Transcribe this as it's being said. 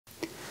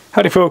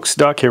Howdy folks,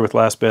 Doc here with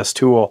Last Best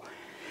Tool,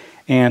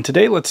 and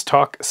today let's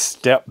talk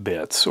step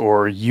bits,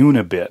 or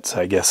Unibits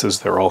I guess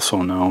as they're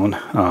also known.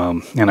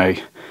 And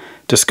I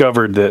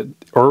discovered that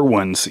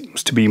Irwin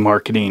seems to be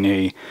marketing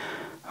a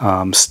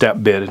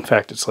step bit. In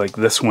fact, it's like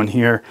this one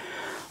here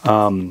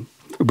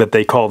that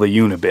they call the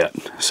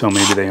Unibit, so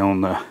maybe they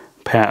own the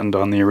patent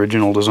on the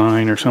original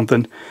design or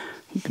something.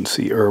 You can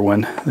see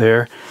Irwin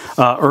there.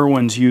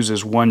 Irwin's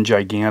uses one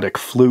gigantic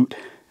flute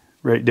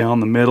right down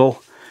the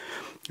middle.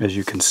 As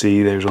you can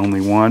see, there's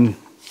only one,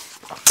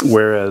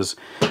 whereas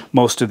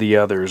most of the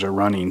others are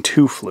running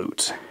two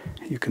flutes.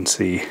 You can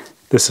see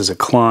this is a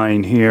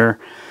Klein here.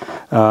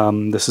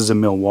 This is a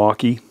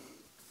Milwaukee.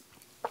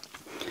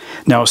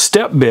 Now, a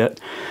step bit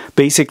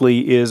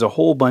basically is a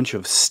whole bunch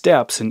of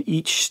steps, and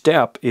each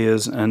step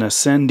is an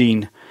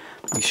ascending,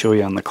 let me show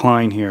you on the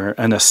Klein here,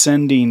 an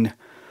ascending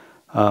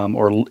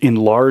or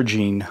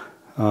enlarging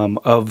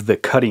of the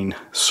cutting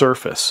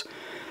surface.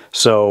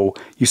 So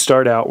you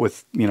start out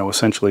with,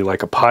 essentially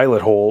like a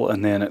pilot hole,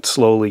 and then it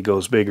slowly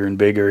goes bigger and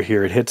bigger.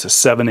 Here it hits a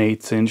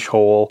 7/8 inch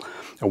hole,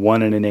 a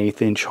 1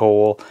 1/8 inch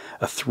hole,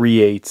 a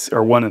 3/8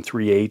 or 1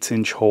 3/8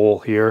 inch hole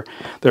here.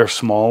 There are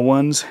small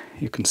ones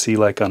you can see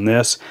like on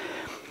this.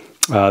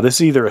 This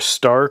is either a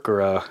Stark or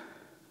a,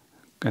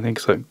 I think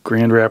it's a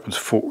Grand Rapids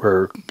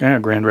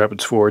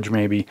Forge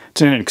maybe.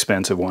 It's an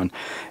inexpensive one,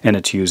 and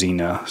it's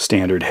using a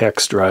standard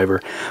hex driver.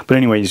 But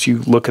anyways, you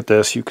look at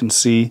this, you can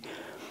see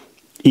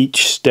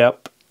each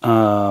step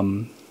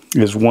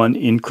is one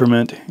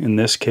increment, in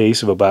this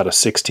case, of about a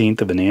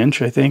 1/16 of an inch,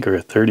 I think, or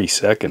a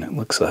 32nd, it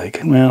looks like.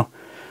 Well,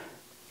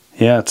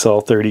 yeah, it's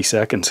all 30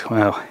 seconds.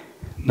 Wow,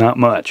 not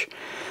much.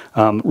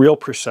 Real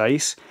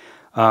precise.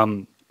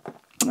 And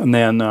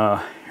then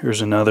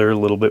here's another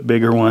little bit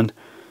bigger one.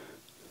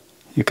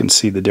 You can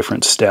see the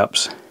different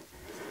steps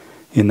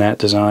in that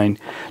design.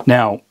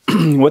 Now,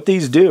 what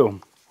these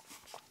do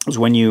is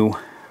when you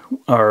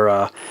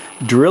are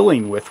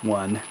drilling with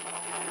one,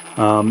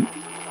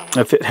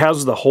 if it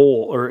has the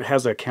hole, or it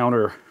has a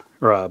counter,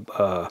 or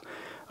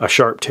a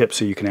sharp tip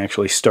so you can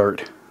actually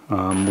start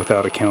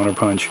without a counter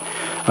punch,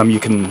 you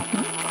can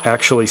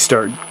actually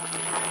start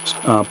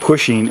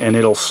pushing, and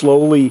it'll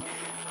slowly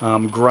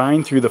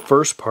grind through the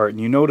first part.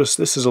 And you notice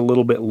this is a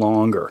little bit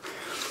longer.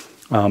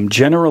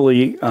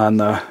 Generally on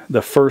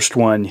the first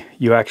one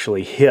you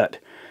actually hit,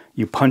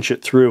 you punch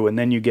it through, and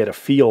then you get a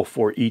feel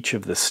for each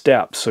of the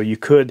steps. So you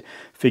could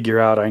figure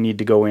out, I need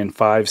to go in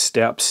 5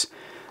 steps,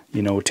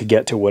 to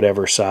get to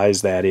whatever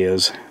size that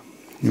is,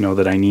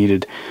 that I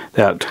needed,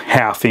 that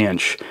 1/2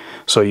 inch.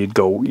 So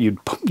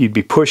you'd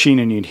be pushing,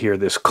 and you'd hear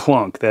this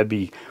clunk. That'd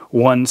be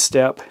 1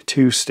 step,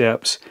 2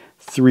 steps,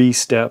 3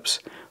 steps,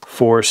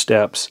 4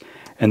 steps,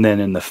 and then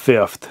in the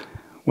 5th,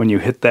 when you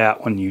hit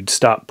that one, you'd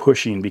stop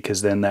pushing,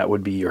 because then that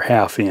would be your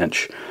 1/2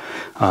 inch.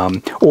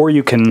 Or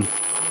you can,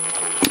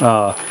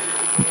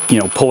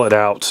 pull it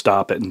out,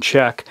 stop it, and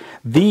check.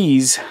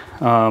 These,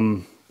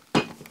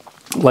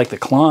 like the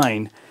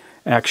Klein,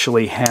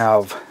 actually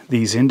have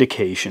these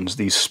indications,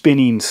 these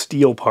spinning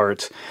steel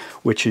parts,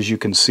 which, as you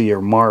can see,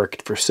 are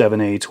marked for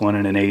 7/8, 1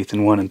 1/8,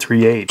 and 1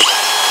 3/8.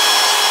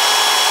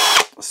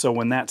 So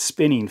when that's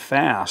spinning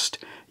fast,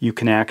 you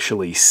can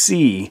actually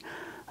see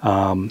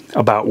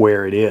about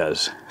where it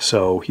is.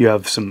 So you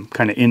have some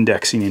kind of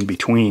indexing in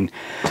between.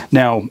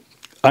 Now,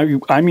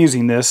 I'm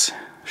using this,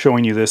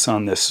 showing you this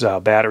on this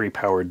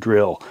battery-powered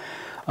drill.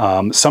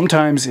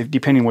 Sometimes,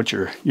 depending what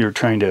you're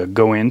trying to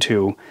go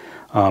into,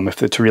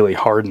 if it's really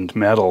hardened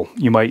metal,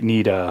 you might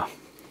need to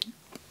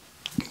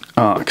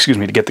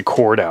get the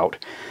cord out,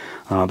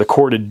 the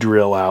corded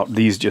drill out.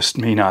 These just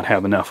may not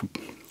have enough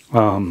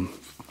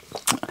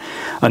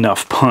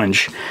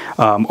punch.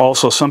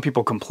 Also, some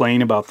people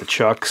complain about the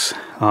chucks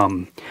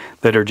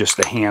that are just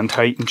the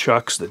hand-tightened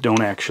chucks that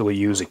don't actually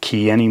use a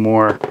key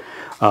anymore.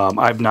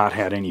 I've not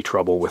had any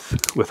trouble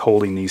with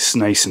holding these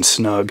nice and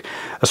snug,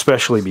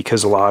 especially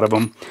because a lot of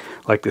them,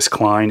 like this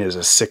Klein, is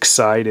a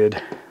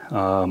 6-sided.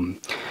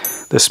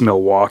 This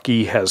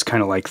Milwaukee has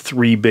kind of like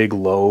 3 big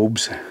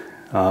lobes,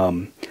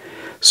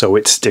 so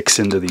it sticks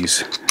into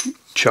these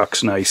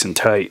chucks nice and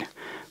tight,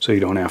 so you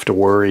don't have to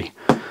worry.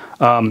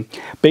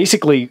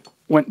 Basically,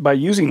 by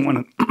using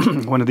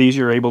one of these,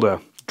 you're able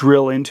to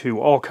drill into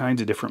all kinds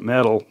of different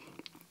metal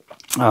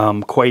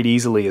quite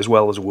easily, as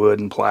well as wood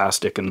and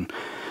plastic. And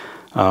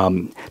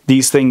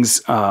these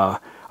things,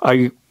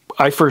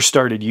 I first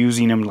started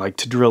using them like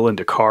to drill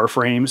into car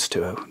frames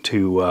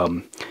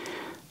to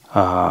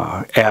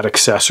add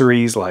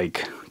accessories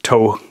like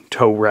tow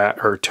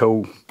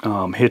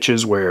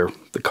hitches where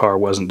the car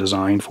wasn't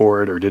designed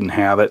for it or didn't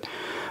have it.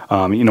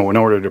 In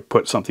order to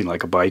put something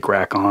like a bike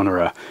rack on, or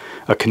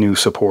a canoe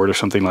support or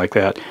something like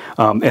that.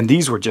 And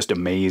these were just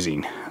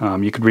amazing.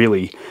 You could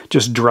really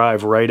just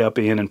drive right up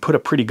in and put a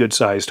pretty good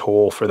sized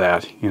hole for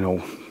that,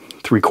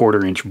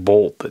 3/4 inch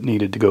bolt that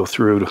needed to go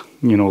through to,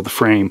 the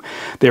frame.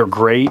 They're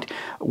great.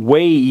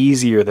 Way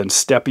easier than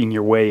stepping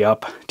your way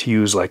up to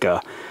use like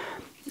a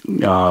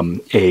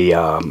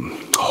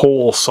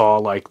hole saw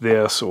like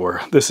this,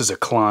 or this is a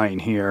Klein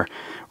here.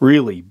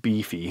 Really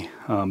beefy.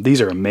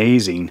 These are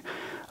amazing.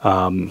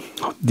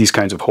 these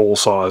kinds of hole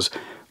saws,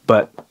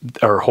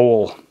 or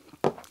hole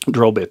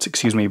drill bits,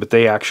 excuse me, but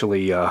they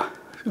actually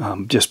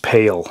just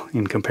pale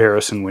in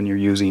comparison when you're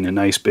using a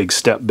nice big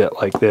step bit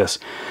like this.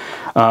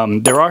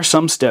 There are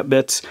some step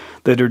bits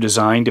that are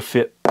designed to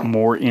fit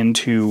more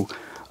into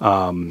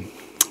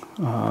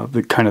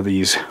the kind of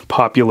these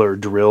popular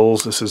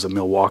drills. This is a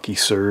Milwaukee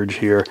Surge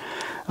here,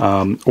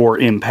 or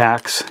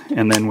impacts,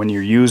 and then when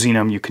you're using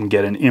them you can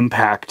get an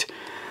impact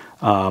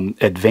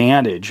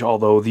advantage,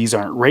 although these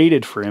aren't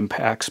rated for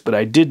impacts. But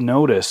I did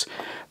notice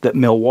that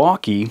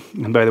Milwaukee,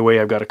 and by the way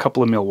I've got a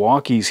couple of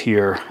Milwaukees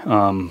here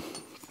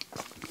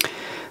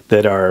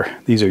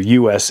these are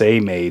USA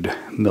made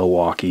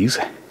Milwaukees,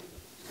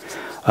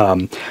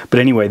 but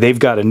anyway, they've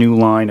got a new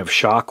line of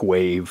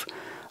Shockwave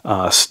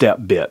step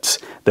bits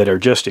that are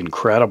just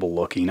incredible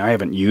looking. I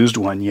haven't used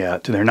one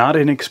yet. They're not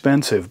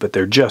inexpensive, but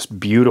they're just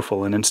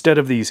beautiful. And instead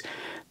of these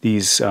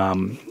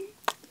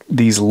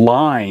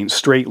lines,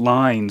 straight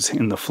lines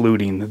in the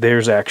fluting,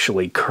 there's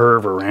actually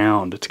curve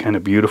around. It's kind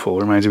of beautiful.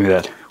 It reminds me of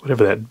that,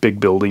 whatever that big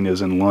building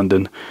is in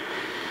London.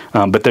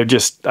 But they're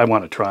just, I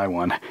want to try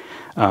one.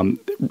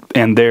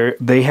 And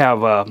they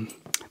have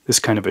this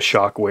kind of a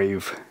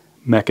shockwave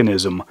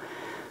mechanism,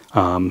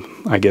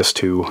 I guess,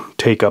 to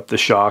take up the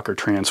shock or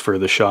transfer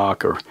the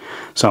shock or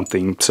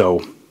something.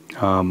 So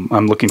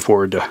I'm looking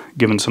forward to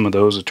giving some of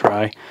those a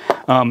try.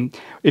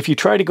 If you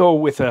try to go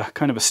with a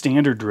kind of a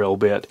standard drill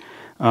bit,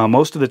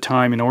 most of the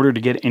time, in order to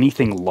get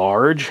anything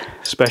large,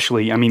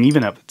 especially, I mean,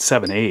 even at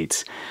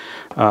 7/8,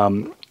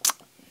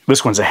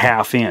 this one's a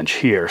 1/2 inch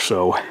here,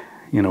 so,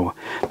 you know,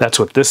 that's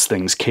what this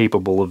thing's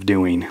capable of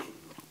doing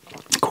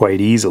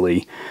quite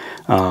easily,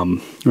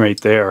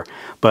 right there.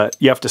 But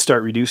you have to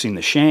start reducing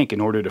the shank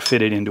in order to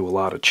fit it into a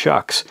lot of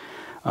chucks.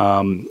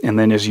 And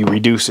then as you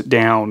reduce it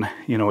down,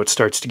 you know, it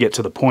starts to get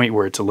to the point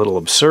where it's a little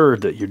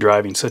absurd that you're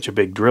driving such a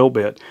big drill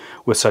bit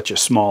with such a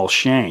small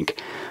shank.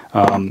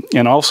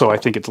 And also I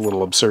think it's a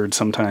little absurd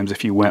sometimes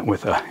if you went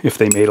with if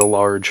they made a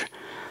large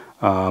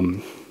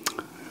kind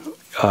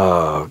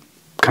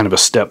of a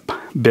step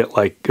bit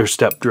or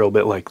step drill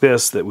bit like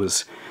this that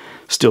was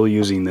still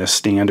using this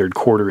standard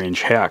 1/4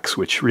 inch hex,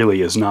 which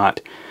really is not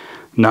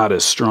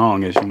as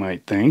strong as you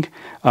might think.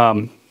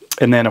 And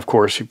then of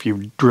course if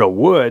you drill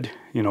wood,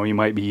 you know, you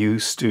might be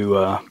used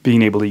to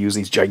being able to use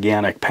these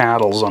gigantic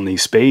paddles on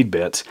these spade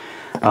bits.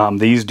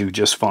 These do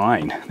just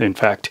fine. In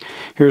fact,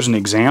 here's an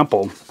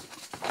example.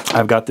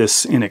 I've got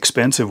this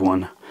inexpensive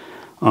one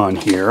on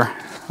here,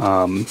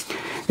 and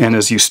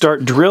as you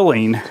start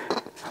drilling,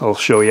 I'll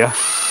show you.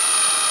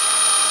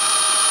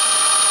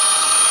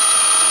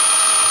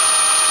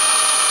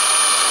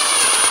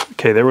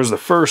 Okay, there was the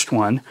first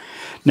one.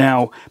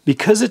 Now,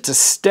 because it's a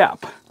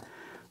step,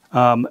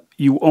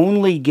 you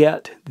only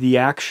get the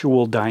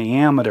actual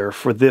diameter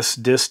for this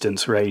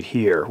distance right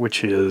here,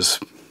 which is,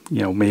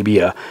 you know,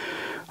 maybe I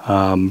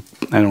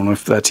don't know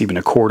if that's even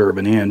 1/4 of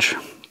an inch,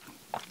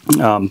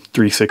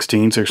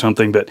 3/16 or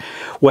something. But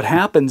what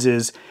happens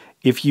is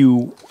if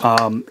you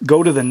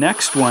go to the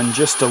next one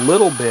just a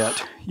little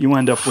bit, you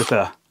end up with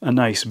a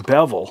nice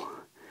bevel.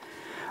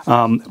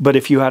 But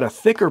if you had a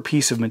thicker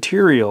piece of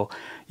material,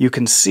 you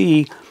can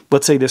see,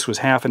 let's say this was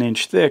 1/2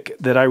 inch thick,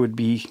 that I would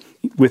be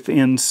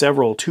within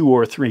several 2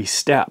 or 3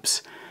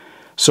 steps.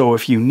 So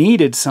if you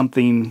needed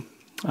something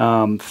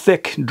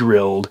thick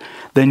drilled,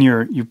 then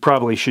you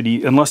probably should,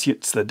 unless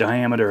it's the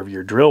diameter of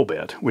your drill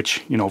bit,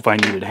 which, you know, if I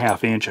needed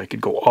 1/2 inch, I could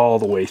go all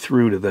the way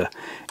through to the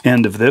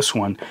end of this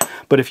one.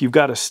 But if you've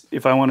got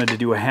if I wanted to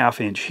do a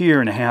 1/2 inch here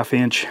and a 1/2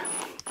 inch,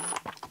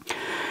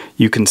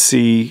 you can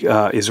see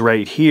is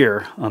right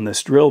here on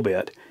this drill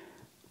bit.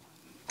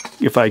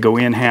 If I go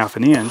in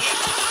 1/2 inch,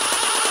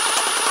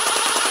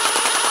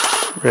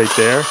 right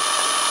there,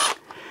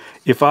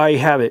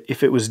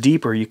 if it was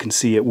deeper, you can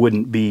see it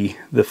wouldn't be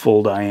the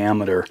full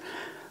diameter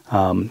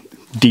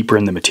deeper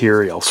in the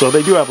material. So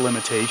they do have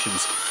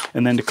limitations.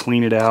 And then to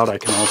clean it out, I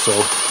can also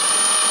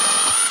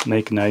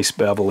make nice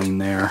beveling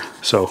there.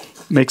 So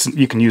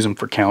you can use them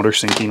for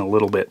countersinking a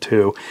little bit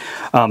too.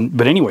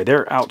 But anyway,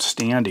 they're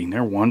outstanding.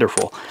 They're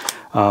wonderful.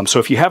 So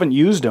if you haven't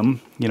used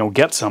them, you know,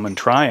 get some and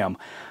try them.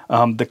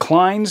 The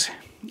Kleins,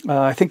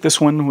 I think this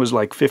one was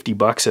like 50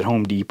 bucks at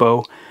Home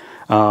Depot.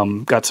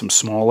 Got some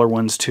smaller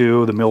ones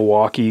too. The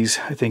Milwaukees,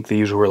 I think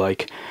these were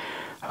like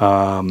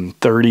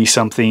 30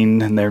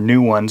 something, and their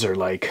new ones are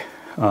like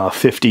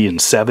 50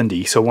 and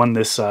 70. So one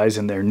this size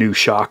and their new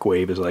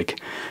Shockwave is like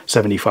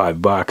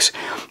 75 bucks.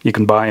 You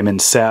can buy them in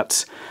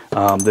sets.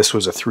 This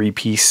was a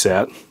 3-piece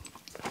set.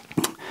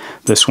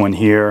 This one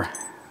here.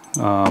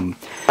 And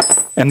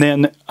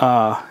then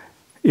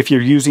if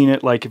you're using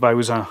it, like if I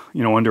was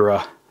you know, under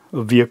a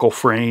vehicle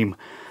frame,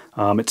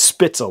 it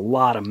spits a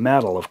lot of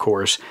metal, of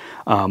course,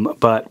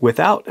 but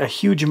without a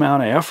huge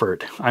amount of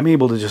effort, I'm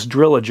able to just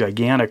drill a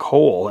gigantic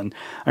hole. And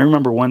I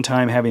remember one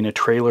time having a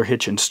trailer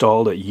hitch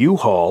installed at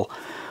U-Haul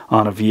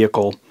on a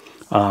vehicle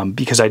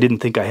because I didn't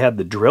think I had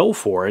the drill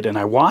for it, and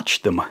I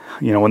watched them,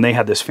 you know, when they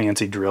had this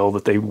fancy drill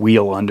that they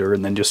wheel under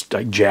and then just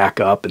like jack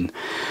up and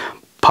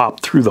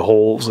pop through the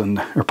holes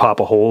or pop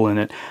a hole in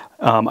it.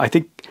 I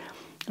think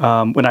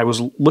when I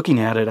was looking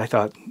at it, I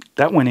thought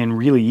that went in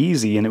really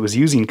easy, and it was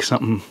using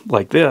something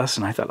like this,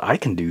 and I thought I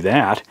can do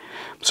that.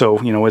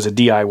 So, you know, as a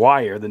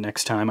DIYer, the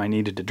next time I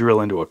needed to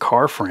drill into a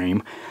car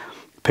frame,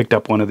 picked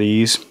up one of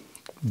these,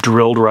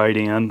 drilled right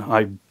in.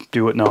 I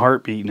do it in a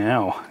heartbeat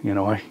now, you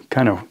know, I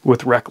kind of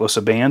with reckless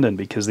abandon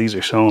because these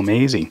are so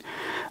amazing.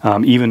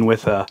 Even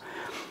with,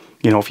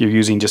 you know, if you're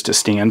using just a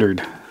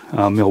standard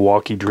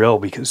Milwaukee drill,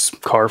 because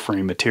car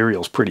frame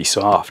material is pretty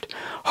soft.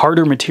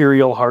 Harder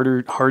material,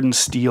 hardened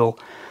steel,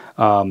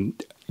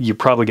 you're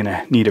probably going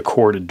to need a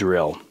corded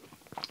drill.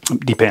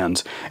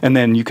 Depends. And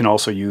then you can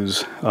also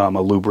use a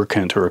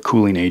lubricant or a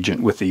cooling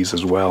agent with these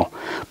as well.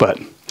 But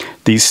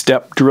these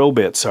step drill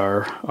bits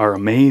are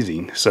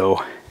amazing.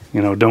 So,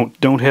 you know,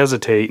 don't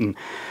hesitate,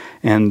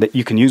 and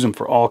you can use them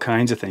for all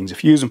kinds of things.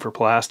 If you use them for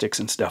plastics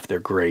and stuff, they're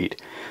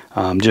great.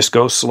 Just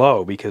go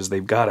slow because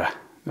they've got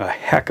a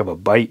heck of a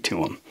bite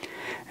to them.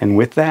 And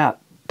with that,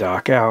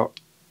 Doc out.